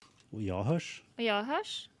Och jag hörs. Och jag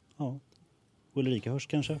hörs. Ja. Ulrika hörs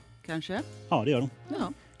kanske. Kanske. Ja, det gör de.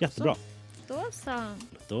 Ja. Jättebra. Så.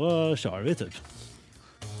 Då kör vi typ.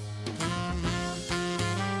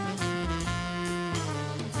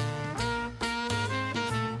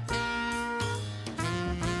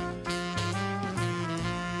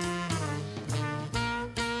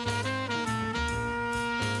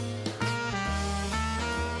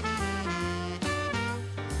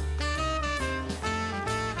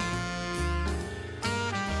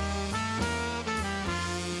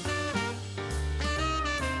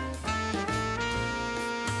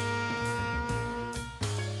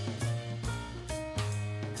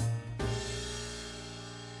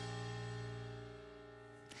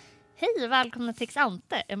 Hej och välkomna till Ex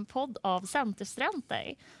Ante, en podd av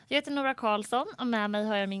Centerstudenter. Jag heter Nora Karlsson och med mig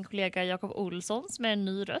har jag min kollega Jakob Olsson som är en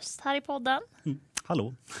ny röst här i podden.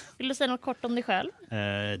 Hallå. Vill du säga något kort om dig själv?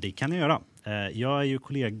 Det kan jag göra. Jag är ju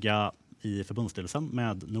kollega i förbundsstyrelsen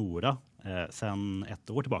med Nora sedan 1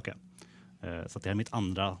 år tillbaka. Så det är mitt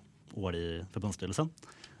andra år i förbundsstyrelsen.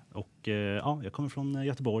 Och jag kommer från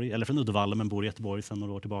Göteborg, eller från Uddevalla men bor i Göteborg sedan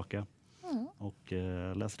några år tillbaka. Och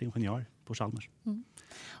läser ingenjör på Chalmers.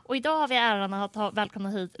 Och idag har vi äran att välkomna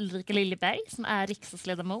hit Ulrika Liljeberg som är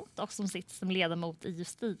riksdagsledamot och som sitter som ledamot i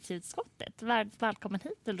justitieutskottet. Välkommen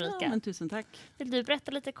hit Ulrika. Ja, men tusen tack. Vill du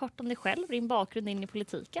berätta lite kort om dig själv, din bakgrund in i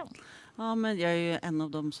politiken? Ja, men jag är ju en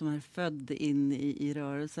av dem som är född in i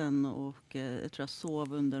rörelsen och jag tror jag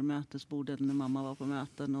sov under mötesbordet när mamma var på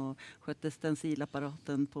möten och skötte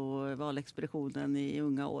stencilapparaten på valexpeditionen i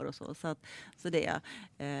unga år och så. Så det är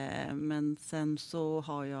men sen så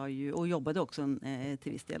har jag ju, och jobbade också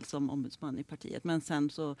till viss del som ombudsman i partiet. Men sen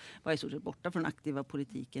så var jag i stort sett borta från aktiva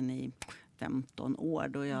politiken i 15 år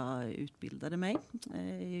då jag utbildade mig. Jag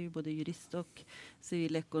är ju både jurist och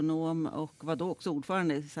civilekonom och var då också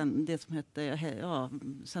ordförande i det som hette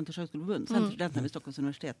Centers högskoleförbund, Centerstudenter vid Stockholms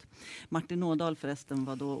universitet. Martin Nådal förresten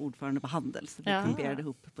var då ordförande på Handels. Vi kombinerade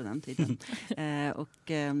ihop på den tiden.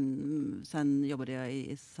 Sen jobbade jag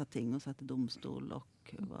i Sating och satt i domstol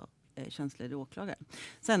och var tjänstledig åklagare.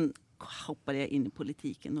 Sen hoppade jag in i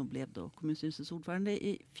politiken och blev då kommunstyrelsens ordförande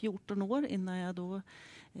i 14 år innan jag då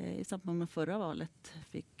i samband med förra valet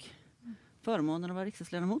fick förmånen att vara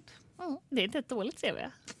riksdagsledamot. Det är inte ett dåligt CV.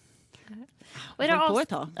 Och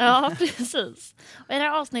Ja, precis. Och i det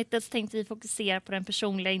här avsnittet så tänkte vi fokusera på den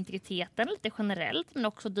personliga integriteten lite generellt men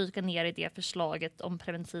också dyka ner i det förslaget om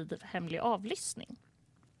preventiv hemlig avlyssning.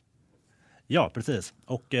 Ja, precis.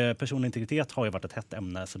 Och personlig integritet har ju varit ett hett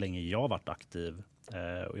ämne så länge jag har varit aktiv.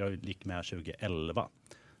 Och jag gick med 2011.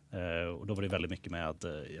 Och då var det väldigt mycket med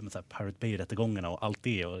Pirate Bay-rättegångarna och allt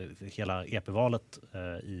det. Och hela EP-valet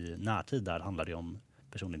i närtid där handlade om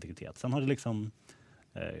personlig integritet. Sen har det liksom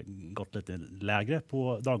gått lite lägre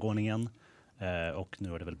på dagordningen. Och nu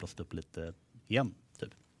har det väl blåst upp lite igen,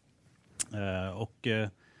 typ.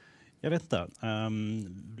 Jag vet inte.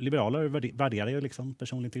 Liberaler värderar ju liksom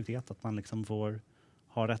personlig integritet. Att man liksom får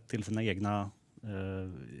ha rätt till sina egna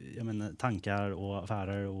tankar och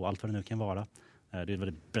affärer och allt vad det nu kan vara. Det är ett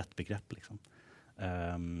väldigt brett begrepp. Liksom.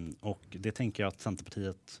 Och det tänker jag att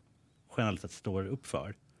Centerpartiet generellt sett står upp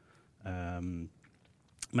för.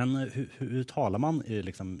 Men hur talar man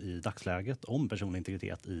i dagsläget om personlig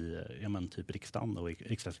integritet i typ riksdagen och i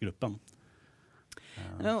riksdagsgruppen?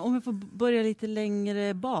 Om jag får börja lite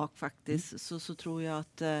längre bak faktiskt så tror jag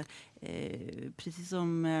att precis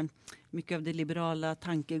som mycket av det liberala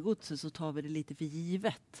tankegodset så tar vi det lite för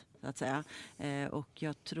givet så att säga. Och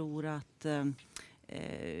jag tror att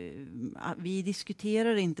vi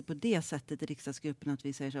diskuterar inte på det sättet i riksdagsgruppen att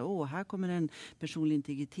vi säger så här kommer en personlig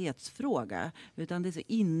integritetsfråga, utan det är så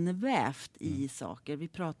invävt i saker. Vi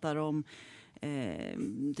pratar om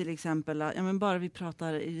till exempel, bara vi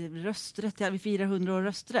pratar rösträtt, vi firar 100 år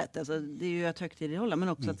rösträtt, alltså, det är ju ett högtidlighålla, men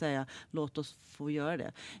också att säga låt oss få göra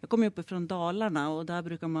det. Jag kommer uppifrån Dalarna och där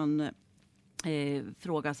brukar man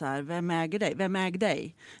fråga så här, vem äger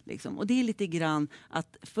dig? Liksom. Och det är lite grann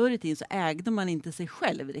att förr i tiden så ägde man inte sig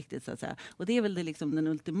själv riktigt så att säga. Och det är väl den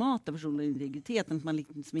ultimata personliga integriteten, att man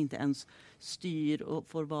liksom inte ens styr och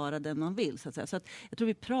får vara den man vill så att säga. Så att jag tror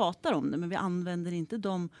vi pratar om det, men vi använder inte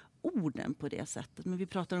de orden på det sättet. Men vi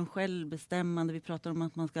pratar om självbestämmande, vi pratar om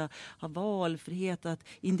att man ska ha valfrihet, att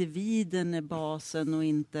individen är basen och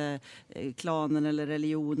inte klanen eller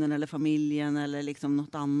religionen eller familjen eller liksom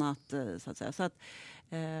något annat så att säga. Så att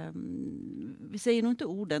vi säger nog inte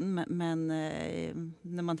orden, men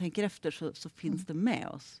när man tänker efter så finns det med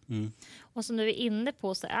oss. Och som du är inne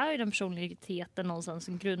på så är ju den personliga integriteten någonstans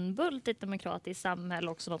en grundbult i ett demokratiskt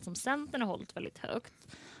samhälle, också något som Centern har hållit väldigt högt.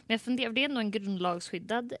 Men jag funderar, det är ändå en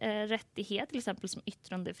grundlagsskyddad rättighet, till exempel som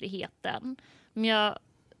yttrandefriheten. Men jag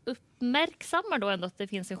uppmärksammar då ändå att det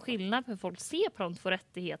finns en skillnad på hur folk ser på de två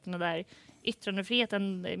rättigheterna, där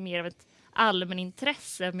yttrandefriheten är mer av ett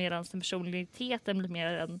allmänintresse medan den personligheten blir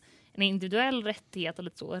mer en individuell rättighet och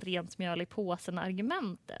lite så rent mjöl i påsen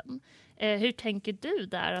argumenten. Hur tänker du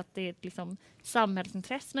där att det är ett liksom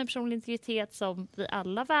samhällsintresse med personlig integritet som vi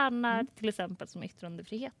alla värnar, till exempel som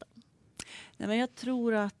yttrandefriheten? Nej, men jag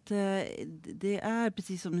tror att det är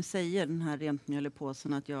precis som ni säger, den här rent mjöl i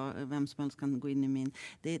påsen, att vem som helst kan gå in i min.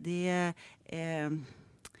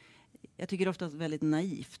 Jag tycker ofta att det är väldigt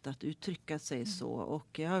naivt att uttrycka sig så.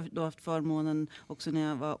 Och jag har då haft förmånen också när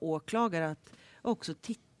jag var åklagare att också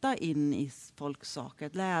titta in i folks saker.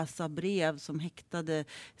 Att läsa brev som häktade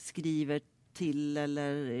skriver till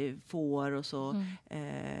eller får och så.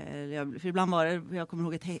 För ibland var det, jag kommer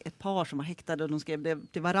ihåg ett par som var häktade och de skrev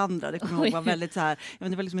det till varandra. Det kommer jag ihåg var väldigt så här,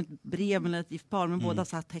 det var liksom ett brev med ett gift par, men båda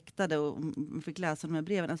satt häktade och fick läsa de här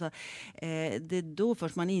breven. Alltså, det är då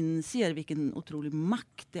först man inser vilken otrolig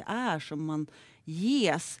makt det är som man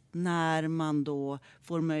ges när man då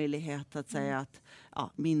får möjlighet att säga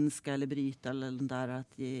att minska eller bryta eller den där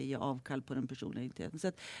att ge avkall på den personliga integriteten. Så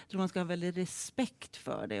jag tror man ska ha väldigt respekt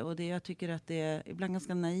för det, och jag tycker att det är ibland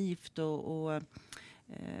ganska naivt och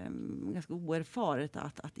ganska oerfaret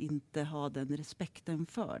att inte ha den respekten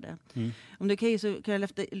för det. Om det är okej så kan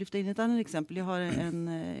jag lyfta in ett annat exempel. Jag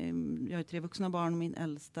har 3 vuxna barn och min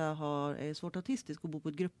äldsta är svårt autistisk och bor på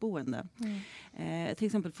ett gruppboende. Till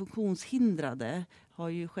exempel funktionshindrade har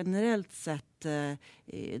ju generellt sett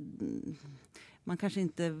man kanske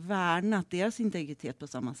inte värnat deras integritet på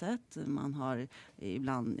samma sätt. Man har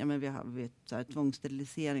ibland, vi har så här,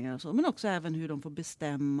 tvångssteriliseringar och så, men också även hur de får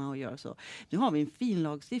bestämma och göra så. Nu har vi en fin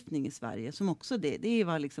lagstiftning i Sverige som också det är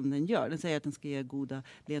vad liksom den gör. Den säger att den ska ge goda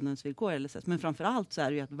levnadsvillkor eller så. Men framförallt så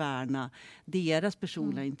är det ju att värna deras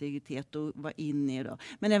personliga integritet och vara inne i det.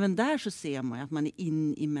 Men även där så ser man ju att man är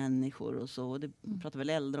in i människor och så. Och det pratar väl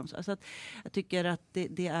äldre om så. Alltså att jag tycker att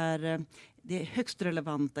det är högst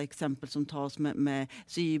relevanta exempel som tas med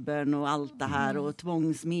cybern och allt det här och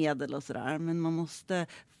tvångsmedel och sådär. Men man måste,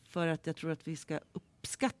 för att jag tror att vi ska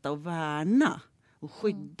uppskatta och värna och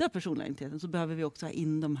skydda personliga integriteten, så behöver vi också ha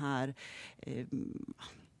in de här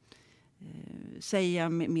säga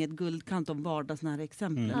med guldkant om vardagsnära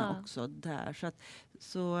exemplen också där.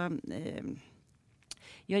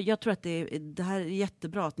 Jag tror att det här är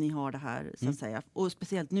jättebra att ni har det här så att säga. Och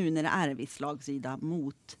speciellt nu när det är en viss slagsida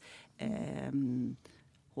mot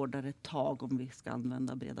hårdare tag, om vi ska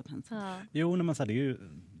använda breda penslar. Ja. Jo, men så här, det är ju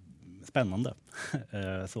spännande.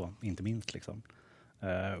 Så, inte minst liksom.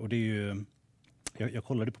 Och det är ju, jag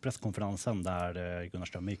kollade på presskonferensen där Gunnar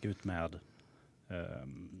Ström gick ut med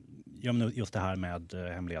just det här med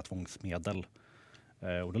hemliga tvångsmedel.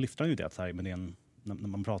 Och då lyfter han ju det att så här, men när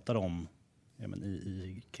man pratar om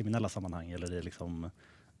i kriminella sammanhang eller i liksom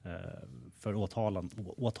för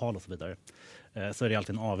åtal och så vidare, så är det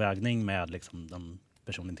alltid en avvägning med liksom den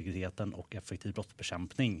personliga integriteten och effektiv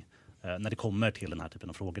brottsbekämpning när det kommer till den här typen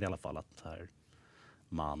av frågor i alla fall, att här,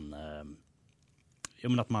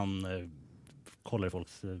 att man kollar i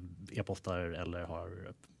folks e-postar eller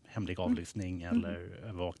har hemlig avlyssning eller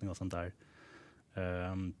övervakning och sånt där.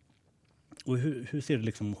 Och hur ser du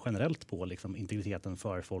liksom generellt på liksom integriteten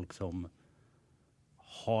för folk som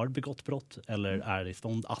har begått brott eller är i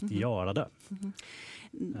stånd att göra det?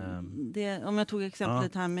 Om jag tog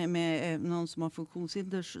exemplet här med någon som har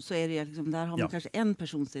funktionshinder, så är det liksom, där har man kanske en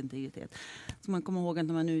persons integritet. Så man kommer ihåg att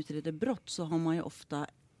när man utreder brott så har man ju ofta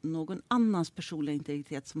någon annans personliga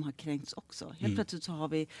integritet som har kränkts också. Helt plötsligt så har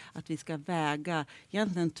vi att vi ska väga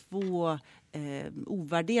egentligen 2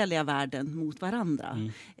 ovärderliga värden mot varandra.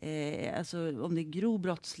 Alltså om det är grov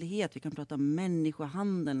brottslighet, vi kan prata om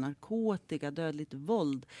människohandel, narkotika, dödligt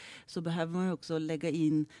våld, så behöver man ju också lägga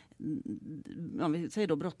in, om vi säger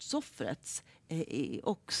då brottsoffrets,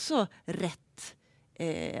 också rätt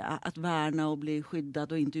att värna och bli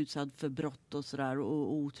skyddad och inte utsatt för brott och sådär,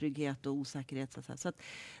 och otrygghet och osäkerhet. Så att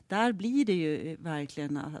där blir det ju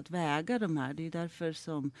verkligen att väga de här. Det är ju därför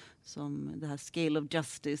som det här scale of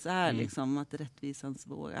justice är liksom att rättvisans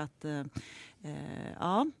våg.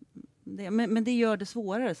 Men det gör det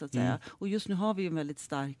svårare så att säga. Och just nu har vi ju en väldigt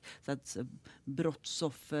stark så att,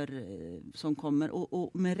 brottsoffer som kommer,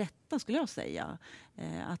 och med rätta skulle jag säga.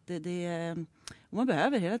 Att och man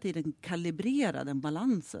behöver hela tiden kalibrera den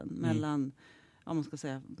balansen mellan, man ska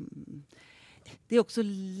säga, det är också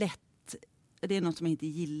lätt, det är något som jag inte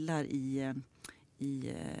gillar i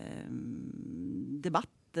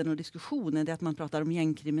debatten och diskussionen, det är att man pratar om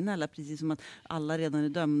gängkriminella precis som att alla redan är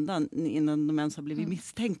dömda innan de ens har blivit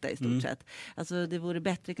misstänkta i stort sett. Alltså det vore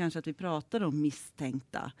bättre kanske att vi pratar om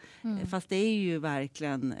misstänkta. Fast det är ju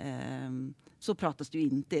verkligen Så pratas det ju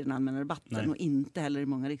inte i den allmänna debatten. Nej. Och inte heller i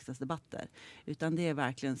många riksdagsdebatter. Utan det är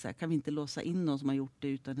verkligen så här, kan vi inte låsa in någon som har gjort det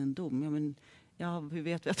utan en dom? Ja, hur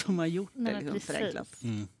vet vi att de har gjort det? Nej, Liksom, förenklat.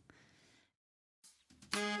 Mm.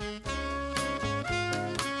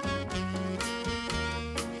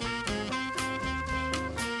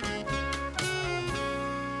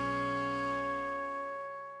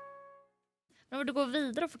 Om du går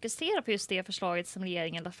vidare och fokuserar på just det förslaget som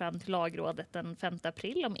regeringen lade fram till lagrådet den 5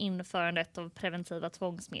 april om införandet av preventiva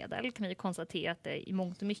tvångsmedel kan vi konstatera att det i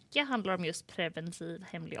mångt och mycket handlar om just preventiv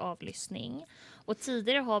hemlig avlyssning. Och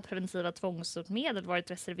tidigare har preventiva tvångsmedel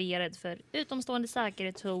varit reserverade för utomstående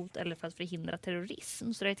säkerhetshot eller för att förhindra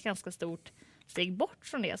terrorism. Så det är ett ganska stort steg bort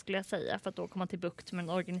från det skulle jag säga för att då komma till bukt med den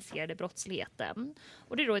organiserade brottsligheten.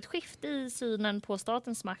 Och det är då ett skifte i synen på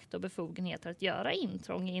statens makt och befogenheter att göra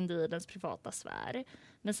intrång i individens privata sfär.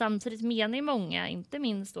 Men samtidigt menar ju många, inte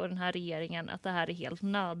minst då den här regeringen, att det här är helt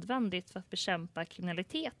nödvändigt för att bekämpa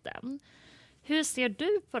kriminaliteten. Hur ser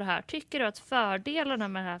du på det här? Tycker du att fördelarna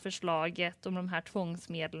med det här förslaget och de här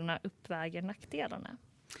tvångsmedlen uppväger nackdelarna?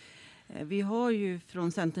 Vi har ju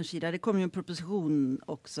från Centerns sida, det kom ju en proposition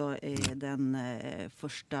också den 1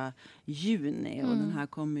 juni och den här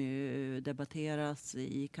kommer ju debatteras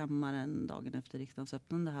i kammaren dagen efter riksdagens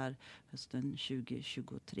öppnande här hösten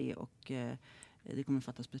 2023 och det kommer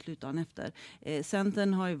fattas beslut dagen efter.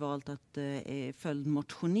 Centern har ju valt att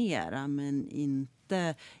följdmotionera men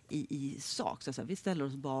inte i sak. Så vi ställer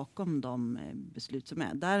oss bakom de beslut som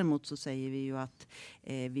är. Däremot så säger vi ju att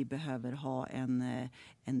vi behöver ha en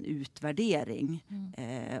utvärdering.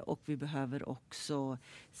 Och vi behöver också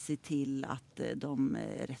se till att de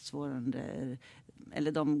rättsvårdande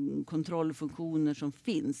eller de kontrollfunktioner som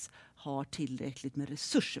finns har tillräckligt med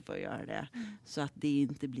resurser för att göra det. Så att det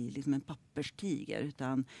inte blir liksom en papperstiger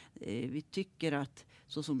utan vi tycker att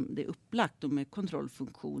så som det är upplagt med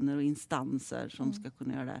kontrollfunktioner och instanser som ska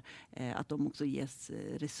kunna göra det, att de också ges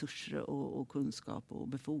resurser och kunskap och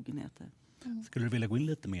befogenheter. Skulle du vilja gå in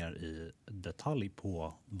lite mer i detalj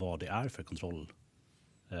på vad det är för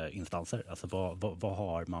kontrollinstanser? Alltså vad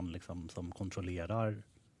har man liksom som kontrollerar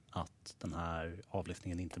att den här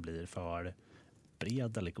avlyssningen inte blir för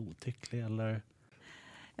bred eller godtycklig eller?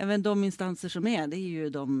 Även de instanser som är, det är ju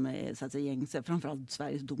de så att säga, gängse, framförallt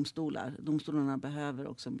Sveriges domstolar. Domstolarna behöver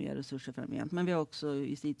också mer resurser framgent. Men vi har också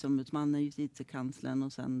justitieombudsmannen, justitiekanslern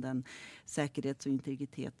och sen den säkerhets- och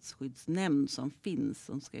integritetsskyddsnämnd som finns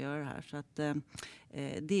som ska göra det här. Så att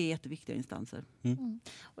det är jätteviktiga instanser.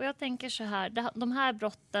 Och jag tänker så här, de här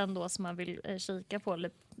brotten då som man vill kika på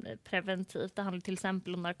preventivt, det handlar till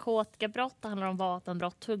exempel om narkotikabrott, det handlar om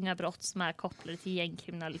vapenbrott, tunga brott som är kopplade till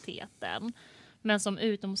gängkriminaliteten. Men som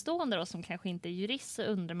utomstående då, som kanske inte är jurist, så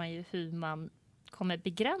undrar man ju hur man kommer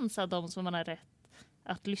begränsa de som man har rätt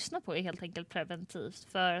att lyssna på är helt enkelt preventivt.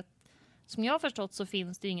 För att, som jag har förstått så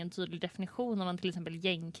finns det ju ingen tydlig definition om man till exempel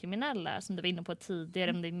gängkriminella som du var inne på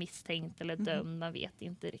tidigare, om det är misstänkt eller dömd, man vet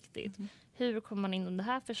inte riktigt. Hur kommer man inom det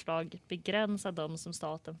här förslaget begränsa de som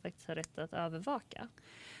staten faktiskt har rätt att övervaka?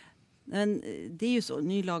 Men det är ju så,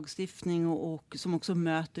 ny lagstiftning och som också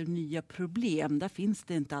möter nya problem. Där finns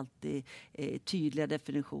det inte alltid tydliga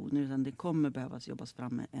definitioner utan det kommer behövas jobbas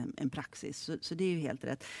fram en praxis. Så det är ju helt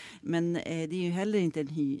rätt. Men det är ju heller inte en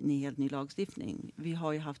helt ny lagstiftning. Vi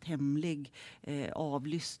har ju haft hemlig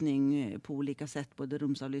avlyssning på olika sätt, både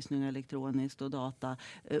rumsavlyssning elektroniskt och data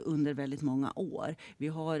under väldigt många år. Vi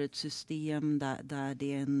har ett system där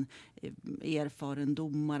det är en erfaren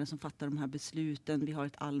domare som fattar de här besluten. Vi har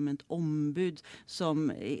ett allmänt ombud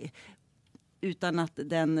som utan att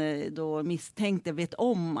den då misstänkte vet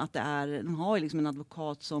om att det är, de har liksom en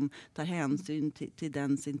advokat som tar hänsyn till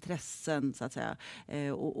dens intressen så att säga.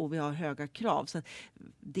 Och vi har höga krav. Så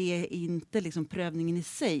det är inte liksom, prövningen i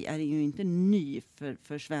sig är ju inte ny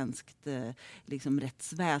för svenskt liksom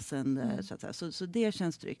rättsväsende så att säga. Så det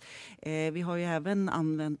känns tryggt. Vi har ju även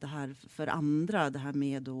använt det här för andra, det här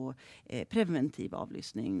med då preventiv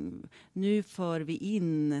avlyssning. Nu för vi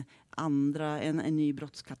in en ny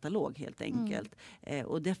brottskatalog helt enkelt.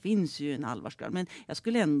 Och det finns ju en allvarsgrad. Men jag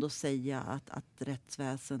skulle ändå säga att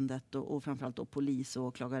rättsväsendet och framförallt då polis och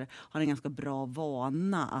åklagare har en ganska bra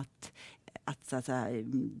vana att så att säga,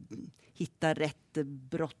 hitta rätt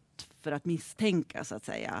brott för att misstänka så att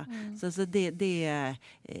säga. Så det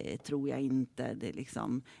tror jag inte. Det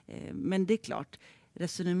liksom, men det är klart.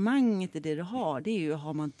 resonemanget i det du har, det är ju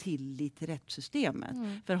har man tillit till rättssystemet.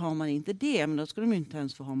 För har man inte det, men då ska de ju inte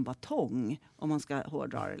ens få ha en batong om man ska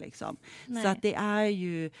hårdra det liksom. Så att det är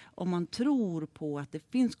ju, om man tror på att det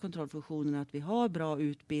finns kontrollfunktioner, att vi har bra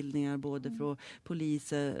utbildningar både för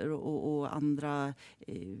poliser och andra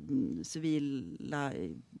civila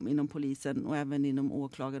inom polisen och även inom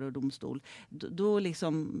åklagare och domstol, då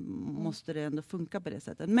liksom måste det ändå funka på det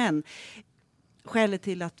sättet. Men skälet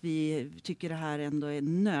till att vi tycker det här ändå är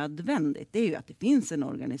nödvändigt, det är ju att det finns en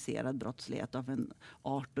organiserad brottslighet av en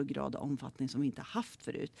art och grad och omfattning som vi inte haft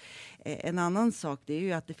förut. En annan sak, det är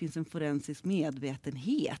ju att det finns en forensisk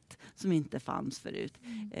medvetenhet som inte fanns förut.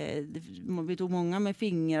 Vi tog många med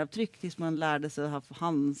fingeravtryck tills man lärde sig att ha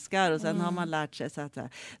handskar och sen har man lärt sig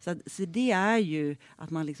så det är ju att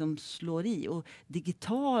man liksom slår i. Och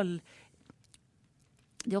digital...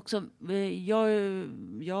 Det är också,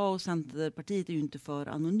 jag och Centerpartiet är ju inte för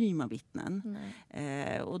anonyma vittnen.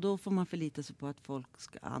 Och då får man förlita sig på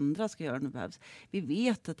att andra ska göra det behövs. Vi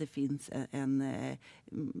vet att det finns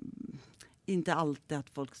inte alltid att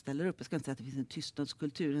folk ställer upp. Jag ska inte säga att det finns en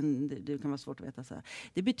tystnadskultur. Det kan vara svårt att veta. Så här.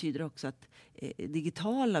 Det betyder också att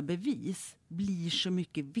digitala bevis blir så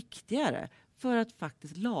mycket viktigare för att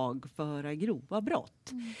faktiskt lagföra grova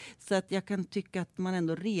brott. Så att jag kan tycka att man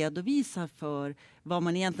ändå redovisar för vad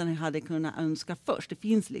man egentligen hade kunnat önska först. Det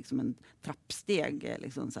finns liksom en trappsteg.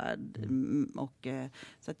 Liksom så här.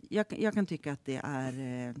 Så att jag kan tycka att det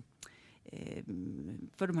är...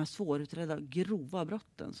 för de här svårutredda grova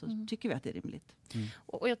brotten så tycker vi att det är rimligt.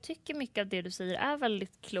 Och jag tycker mycket av det du säger är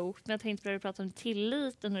väldigt klokt. Men jag tänkte börja prata om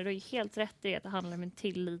tilliten. Och det är ju helt rätt i att det handlar om en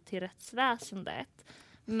tillit till rättsväsendet.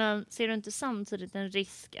 Men ser du inte samtidigt en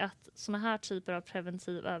risk att såna här typer av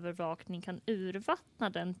preventiv övervakning kan urvattna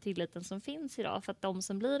den tilliten som finns idag? För att de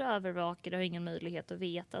som blir övervakade har ingen möjlighet att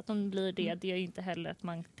veta att de blir det. Det är ju inte heller att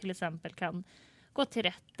man till exempel kan gå till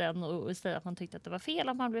rätten och säga att man tyckte att det var fel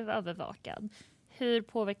att man blev övervakad. Hur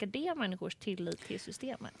påverkar det människors tillit till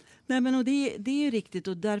systemet? Nej, men och det är ju riktigt,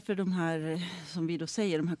 och därför de här, som vi då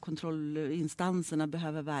säger, de här kontrollinstanserna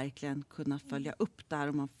behöver verkligen kunna följa upp där,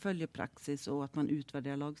 och man följer praxis och att man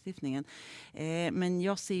utvärderar lagstiftningen. Men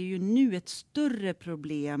jag ser ju nu ett större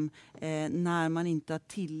problem när man inte har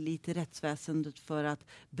tillit till rättsväsendet för att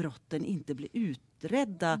brotten inte blir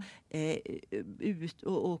utredda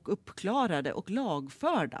och uppklarade och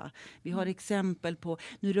lagförda. Vi har exempel på,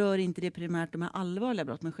 nu rör inte det primärt de här allvarliga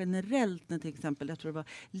brott, men generellt när till exempel, jag tror det var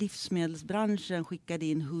livsmedelsbranschen skickade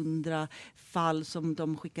in 100 fall som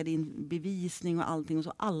de skickade in bevisning och allting, och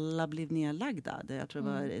så alla blev nedlagda. Jag tror det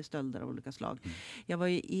var stölder av olika slag. Jag var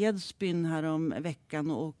i Edsbyn här om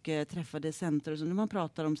veckan och träffade Center, och så när man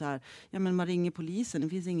pratar om så här, ja men man ringer polisen, det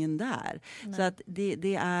finns ingen där. Nej. Så att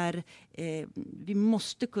det är vi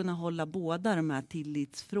måste kunna hålla båda de här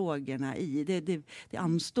tillitsfrågorna i. Det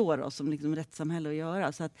anstår oss som liksom rättssamhälle att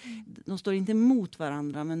göra. Så att de står inte mot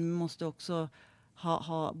varandra, men måste också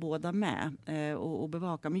ha båda med och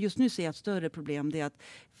bevaka. Men just nu ser jag ett större problem, det är att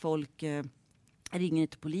folk ringer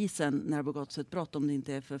till polisen när det har begåtts ett brott, om det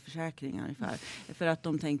inte är för försäkringar ungefär. För att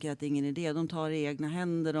de tänker att det är ingen idé. De tar i egna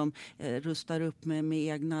händer, de rustar upp med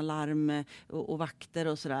egna larm och vakter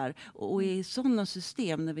och sådär. Och i sådana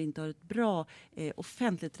system, när vi inte har ett bra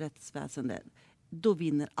offentligt rättsväsende, då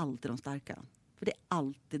vinner alltid de starka. För det är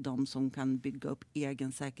alltid de som kan bygga upp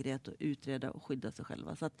egen säkerhet och utreda och skydda sig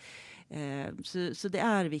själva. Så det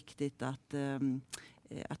är viktigt att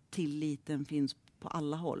tilliten finns på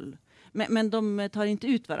alla håll. Men de tar inte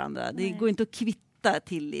ut varandra. Det går inte att kvitta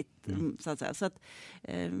tillit, så att säga. Så att,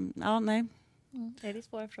 nej. Är det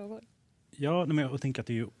svåra frågor? Ja, men jag tänker att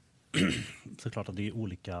det är ju såklart att det är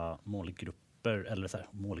olika målgrupper, eller så här,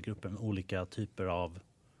 olika typer av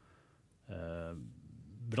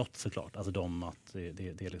brott såklart. Alltså att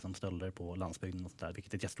det är liksom stölder på landsbygden och så där,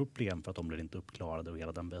 vilket är ett jättestort problem för att de blir inte uppklarade och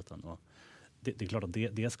hela den biten. Och det är klart att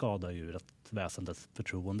det skadar ju rättsväsendets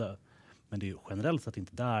förtroende. Men det är ju generellt sett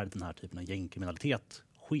inte där den här typen av gängkriminalitet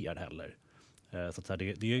sker heller. Så att så här,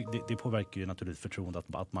 det påverkar ju naturligtvis förtroendet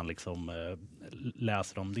att man liksom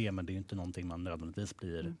läser om det, men det är ju inte någonting man nödvändigtvis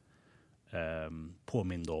blir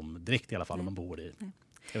påmind om direkt, i alla fall om man bor i,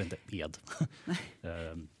 jag vet inte, Ed.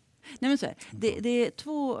 Nej, men så här, det är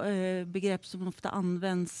två begrepp som ofta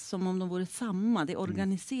används som om de vore samma. Det är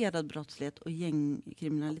organiserad brottslighet och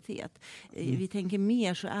gängkriminalitet. Vi tänker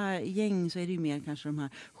mer så är är det ju mer kanske de här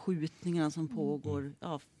skjutningarna som pågår.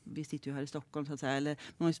 Ja, vi sitter ju här i Stockholm så att säga, eller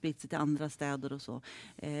man har ju spritt sig till andra städer och så.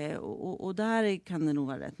 Och där kan det nog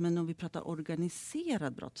vara rätt. Men om vi pratar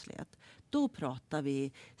organiserad brottslighet, då pratar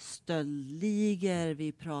vi stöldligor,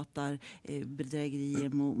 vi pratar bedrägerier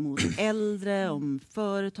mot äldre, om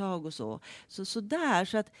företag och så. Så där,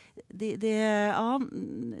 så att det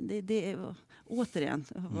återigen,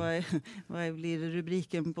 vad blir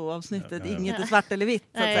rubriken på avsnittet? Inget är svart eller vitt,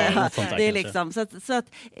 så att säga. Det är liksom, så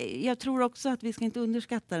att jag tror också att vi ska inte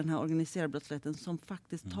underskatta den här organiserade brottsligheten som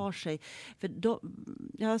faktiskt tar sig. För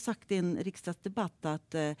jag har sagt i en riksdagsdebatt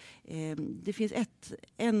att det finns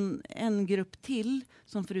en grupp till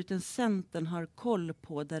som förutom Centern har koll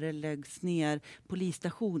på där det läggs ner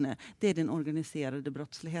polisstationer. Det är den organiserade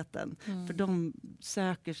brottsligheten. För de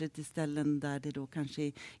söker sig till ställen där det då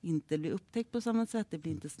kanske inte blir upptäckt på samma sätt. Det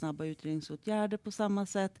blir inte snabba utredningsåtgärder på samma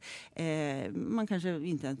sätt. Man kanske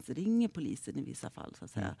inte ens ringer polisen i vissa fall, så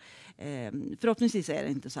att säga. Förhoppningsvis är det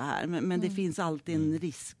inte så här, men det finns alltid en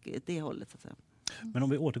risk det hållet, så att säga. Men om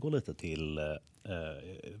vi återgår lite till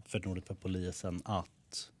förtroendet för polisen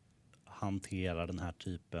att hantera den här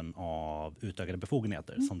typen av utökade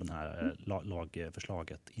befogenheter som den här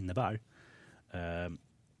lagförslaget innebär.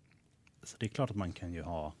 Så det är klart att man kan ju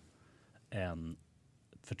ha en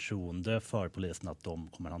förtroende för polisen att de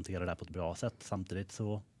kommer att hantera det här på ett bra sätt. Samtidigt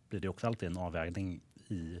så blir det också alltid en avvägning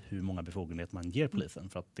i hur många befogenheter man ger polisen.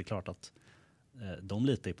 För att det är klart att de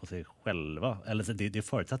litar på sig själva. Eller det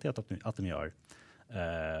förutsätter jag att de gör.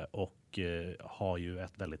 Och har ju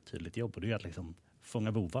ett väldigt tydligt jobb. Och det är att liksom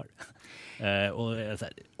fånga bovar. Och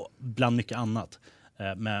bland mycket annat.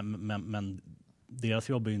 Men deras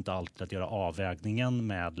jobb är ju inte alltid att göra avvägningen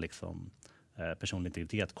med liksom personlig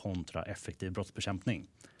integritet kontra effektiv brottsbekämpning.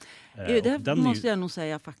 Det måste jag nog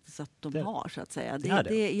säga faktiskt att de har, så att säga.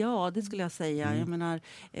 Ja, det skulle jag säga. Jag menar,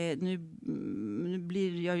 nu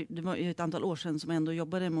blir jag, det var ju ett antal år sedan som jag ändå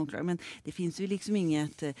jobbade med åklagare, men det finns ju liksom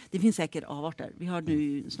inget, det finns säkert avarter. Vi har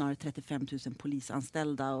nu snarare 35 000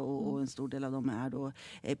 polisanställda och en stor del av dem är då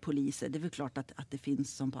poliser. Det är väl klart att det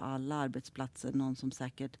finns som på alla arbetsplatser någon som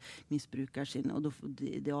säkert missbrukar sin, och då,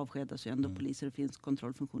 det avskedas ju ändå poliser, det finns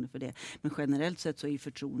kontrollfunktioner för det. Men generellt sett så är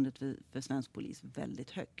förtroendet för svensk polis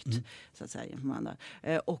väldigt högt. Så att säga.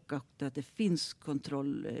 Och att det finns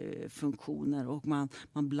kontrollfunktioner och man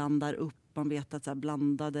blandar upp. Man vet att så här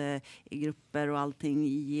blandade grupper och allting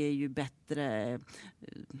ger ju bättre...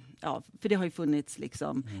 Ja, för det har ju funnits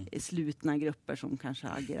liksom slutna grupper som kanske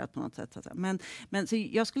har agerat på något sätt. Så att säga. Men så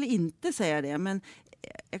jag skulle inte säga det. Men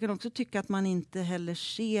jag kan också tycka att man inte heller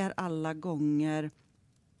ser alla gånger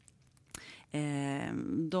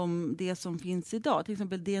det som finns idag, till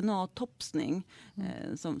exempel DNA-topsning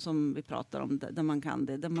som vi pratar om, där man kan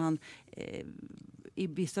det, där man i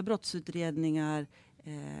vissa brottsutredningar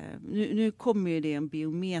nu kommer ju det en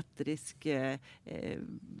biometrisk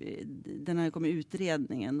den har kommit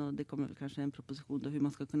utredningen och det kommer kanske en proposition då hur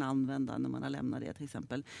man ska kunna använda när man har lämnat det till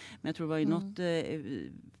exempel. Men jag tror det var i något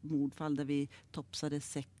mordfall där vi topsade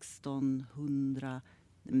 1600.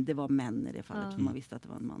 Det var män i det fallet, för man visste att det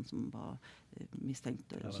var en man som var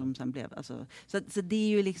misstänkt som sen blev. Alltså, så det är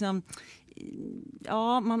ju liksom,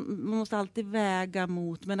 ja, man måste alltid väga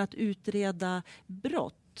mot, men att utreda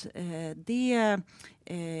brott, det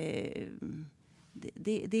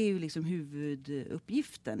är ju liksom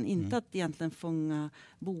huvuduppgiften. Inte att egentligen fånga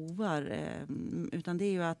bovar, utan det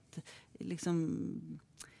är ju att liksom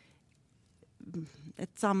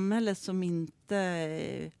ett samhälle som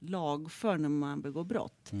inte lagför när man begår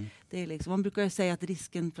brott. Det är liksom, man brukar ju säga att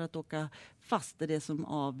risken för att åka fast är det som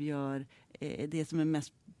avgör det som är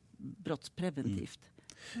mest brottspreventivt.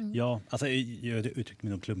 Ja, alltså jag uttryckte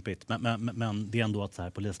mig nog klumpigt, men det är ändå att så här,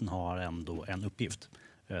 polisen har ändå en uppgift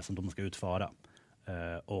som de ska utföra.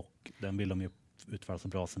 Och den vill de ju utföra så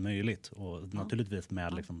bra som möjligt och naturligtvis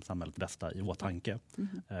med liksom samhällets bästa i åtanke.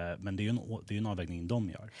 Men det är ju en avvägning de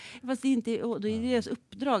gör. Fast det är inte, då är det deras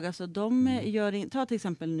uppdrag. Alltså de gör, ta till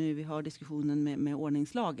exempel nu vi har diskussionen med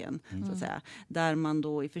ordningslagen så att säga, där man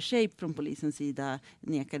då i och för sig från polisens sida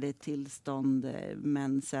nekade tillstånd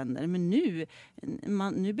men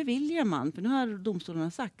nu beviljar man, för nu har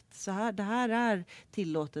domstolarna sagt så här, det här är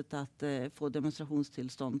tillåtet att få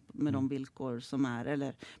demonstrationstillstånd med de villkor som är,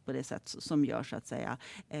 eller på det sätt som görs, så att säga.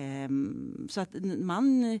 Så att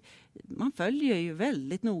man följer ju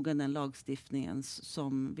väldigt noga den lagstiftningen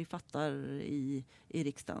som vi fattar i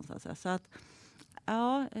riksdagen. Så att säga. Så att,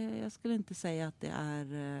 ja, jag skulle inte säga att det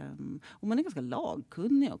är... Och man är ganska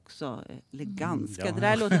lagkunnig också. Eller ganska. Ja. Det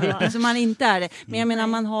där låter som man inte är det. Men jag menar,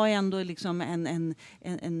 man har ändå liksom en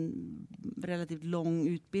relativt lång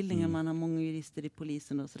utbildning. Man har många jurister i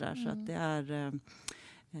polisen och sådär. Så att det är...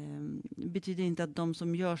 Det betyder inte att de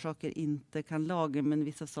som gör saker inte kan lagen, men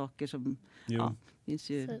vissa saker som finns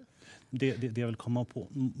ju... Det jag vill komma på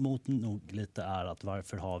mot nog lite är att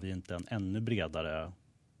varför har vi inte en ännu bredare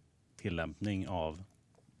tillämpning av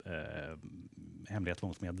hemliga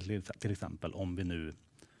tvångsmedel till exempel, om vi nu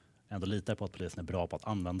ändå litar på att polisen är bra på att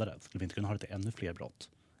använda det. Skulle vi inte kunna ha det till ännu fler brott?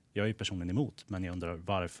 Jag är ju personligen emot, men jag undrar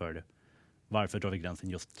varför drar vi gränsen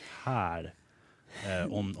just här?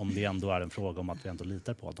 Om det ändå är en fråga om att vi ändå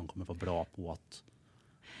litar på att de kommer vara bra på att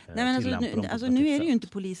nu är det ju inte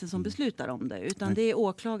polisen som beslutar om det, utan det är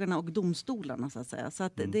åklagarna och domstolarna så att säga. Så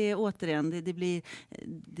att det är återigen, det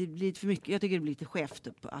blir för mycket. Jag tycker det blir lite skevt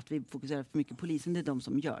att vi fokuserar för mycket på polisen. Det är de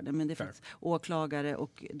som gör det, men det är faktiskt åklagare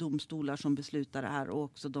och domstolar som beslutar det här, och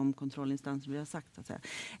också de kontrollinstanser vi har sagt så att säga.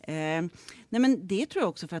 Nej, men det tror jag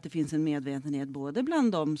också för att det finns en medvetenhet både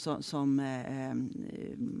bland de som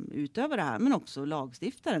utövar det här, men också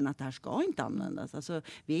lagstiftaren, att det här ska inte användas. Alltså,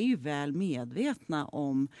 vi är ju väl medvetna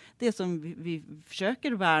om det som vi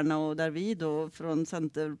försöker värna, och där vi då från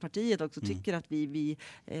Centerpartiet också tycker att vi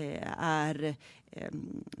är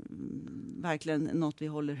verkligen något vi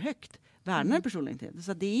håller högt, värnar personlig integritet.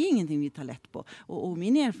 Så det är ingenting vi tar lätt på. Och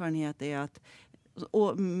min erfarenhet är att,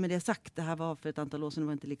 och med det sagt, det här var för ett antal år sedan, det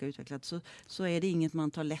var inte lika utvecklat, så är det inget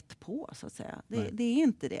man tar lätt på så att säga. Det är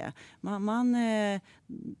inte det.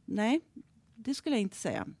 Nej, det skulle jag inte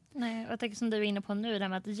säga. Nej, och jag tänker som du är inne på nu, det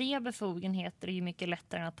med att ge befogenheter är ju mycket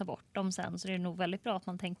lättare än att ta bort dem sen, så det är nog väldigt bra att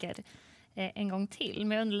man tänker en gång till.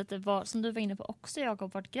 Men jag undrar lite, vad, som du var inne på också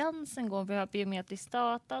Jakob, vart gränsen går. Vi har biometrisk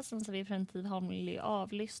data, sen så har vi preventiv hemlig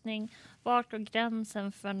avlyssning. Vart går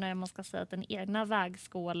gränsen för när man ska säga att den egna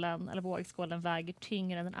vägskålen eller vågskålen väger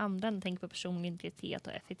tyngre än den andra? Tänk på personlig integritet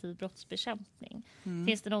och effektiv brottsbekämpning.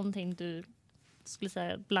 Finns det någonting du skulle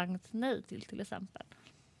säga blankt nej till exempel?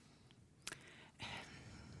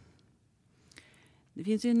 Det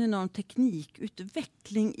finns ju en enorm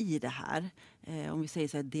teknikutveckling i det här. Om vi säger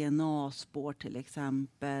så här, DNA-spår till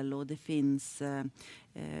exempel. Och det finns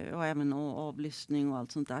och även avlyssning och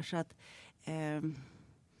allt sånt där.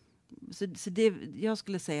 Så det, jag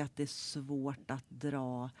skulle säga att det är svårt att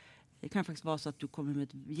dra. Det kan faktiskt vara så att du kommer med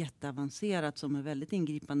ett jätteavancerat som är väldigt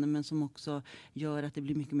ingripande, men som också gör att det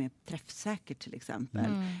blir mycket mer träffsäkert till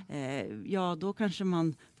exempel. Ja, då kanske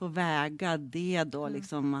man får väga det då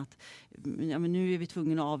liksom att men nu är vi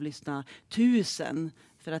tvungna att avlyssna 1000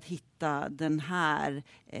 för att hitta den här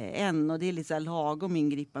och det är lite så här lagom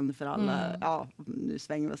ingripande för alla. Ja, nu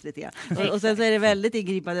svänger vi oss lite grann. Och sen så är det väldigt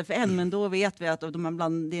ingripande för en, men då vet vi att det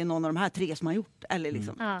är någon av de här 3 som har gjort. Eller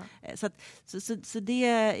liksom. Så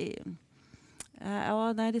det...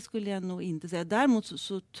 Ja, nej, det skulle jag nog inte säga. Däremot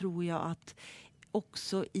så tror jag att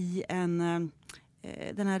också i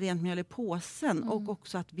den här rent mjöl i påsen och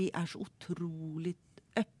också att vi är så otroligt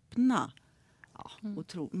öppna.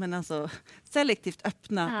 Men alltså selektivt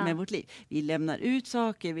öppna med vårt liv. Vi lämnar ut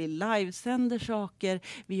saker, vi livesänder saker,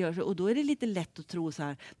 vi gör så, och då är det lite lätt att tro så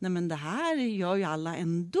här, nej men det här gör ju alla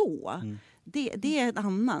ändå. Det är en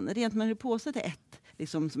annan. Rent mjöl i påsen är ett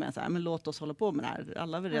liksom, som är så här, men låt oss hålla på med det här.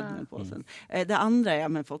 Alla vill rent mjöl i påsen. Det andra är,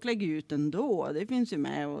 men folk lägger ut ändå. Det finns ju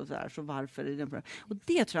med och så här, så varför är det? Och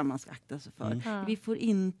det tror jag man ska akta sig för. Vi får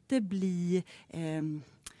inte bli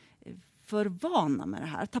för vana med det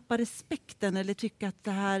här. Tappa respekten eller tycka att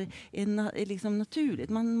det här är liksom naturligt.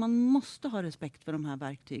 Man måste ha respekt för de här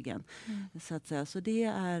verktygen. Så att säga. Så det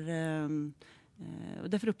är... och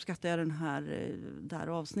därför uppskattar jag det här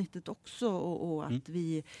avsnittet också. Och att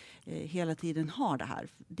vi hela tiden har det här.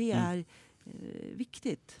 Det är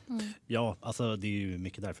viktigt. Ja, alltså det är ju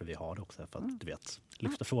mycket därför vi har det också. För att du vet,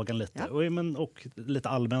 lyfta frågan lite. Och lite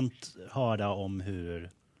allmänt höra om hur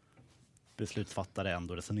beslutsfattare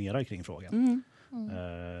ändå resonerar kring frågan.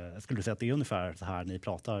 Skulle du säga att det är ungefär så här ni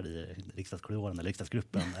pratar i riksdagskorridoren eller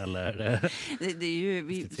riksdagsgruppen? Eller, det är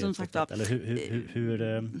ju som sagt... Eller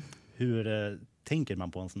hur tänker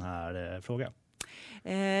man på en sån här fråga?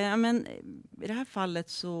 Men i det här fallet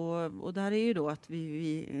så, och där är ju då att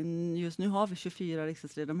vi just nu har vi 24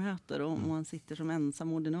 riksdagsledamöter och man sitter som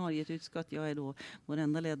ensam ordinarie i ett utskott. Jag är då vår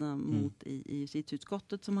enda ledamot i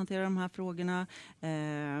justitieutskottet som hanterar de här frågorna.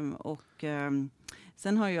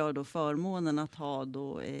 Sen har jag då förmånen att ha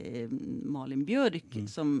då Malin Björk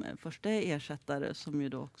som första ersättare, som ju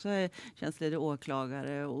då också är tjänstledig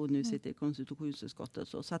åklagare och nu sitter i konstitutionsutskottet.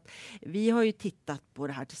 Så att vi har ju tittat på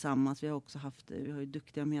det här tillsammans. Vi har ju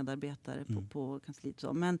duktiga medarbetare på kansliet.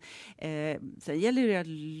 Så. Men sen gäller det att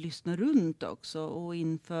lyssna runt också, och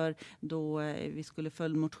inför då vi skulle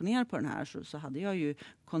följdmotionera på den här så hade jag ju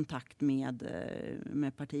kontakt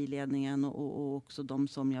med partiledningen och också de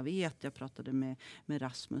som jag vet. Jag pratade med med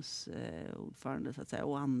Rasmus, ordförande så att säga,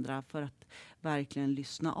 och andra för att verkligen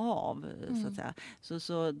lyssna av. Så att säga.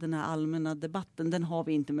 Så den här allmänna debatten, den har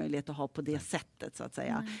vi inte möjlighet att ha på det sättet så att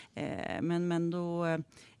säga. Men då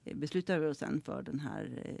beslutar vi oss sen för den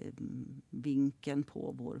här vinkeln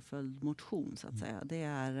på vår följdmotion så att säga. Det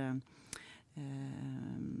är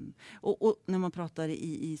och när man pratar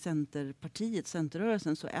i Centerpartiet,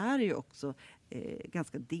 Centerrörelsen, så är det ju också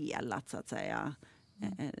ganska delat så att säga.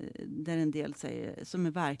 Där en del säger som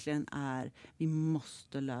är verkligen är vi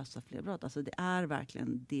måste lösa fler brott. Alltså det är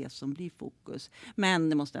verkligen det som blir fokus. Men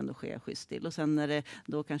det måste ändå ske schysst till. Och sen är det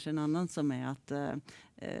då kanske en annan som är att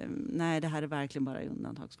nej, det här är verkligen bara i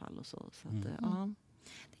undantagsfall och så. Så att, ja.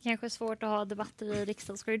 Det kanske är svårt att ha debatter i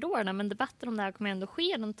riksdagskorridorerna, men debatten om det här kommer ändå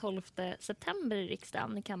ske den 12 september i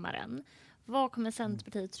riksdagen i kammaren. Vad kommer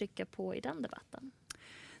Centerpartiet trycka på i den debatten?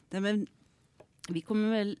 Nej, men vi kommer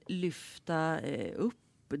väl lyfta upp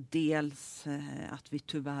dels att vi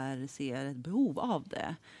tyvärr ser ett behov av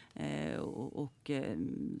det och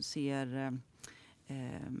ser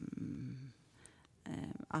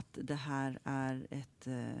att det här är ett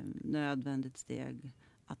nödvändigt steg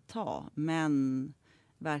att ta. Men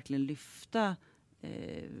verkligen lyfta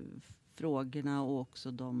frågorna och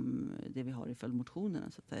också det vi har i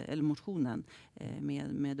följdmotionerna, eller motionen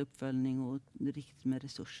med uppföljning och riktigt med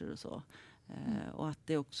resurser och så. Och att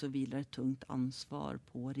det också vilar ett tungt ansvar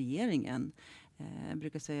på regeringen. Jag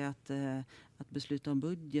brukar säga att besluta om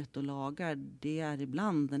budget och lagar, det är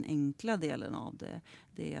ibland den enkla delen av det.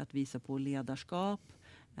 Det är att visa på ledarskap,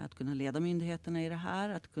 att kunna leda myndigheterna i det här,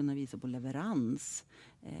 att kunna visa på leverans.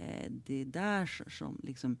 Det är där som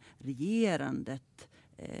liksom regerandet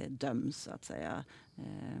döms så att säga.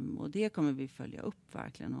 Och det kommer vi följa upp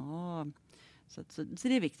verkligen. Så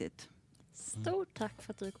det är viktigt. Stort tack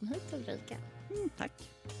för att du kom hit, Ulrika. Tack.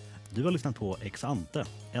 Du har lyssnat på Ex Ante,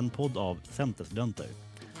 en podd av Centerstudenter.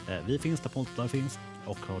 Vi finns där poddar finns,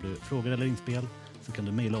 och har du frågor eller inspel så kan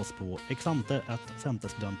du mejla oss på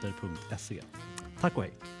exante@centerstudenter.se. Tack och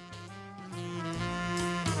hej!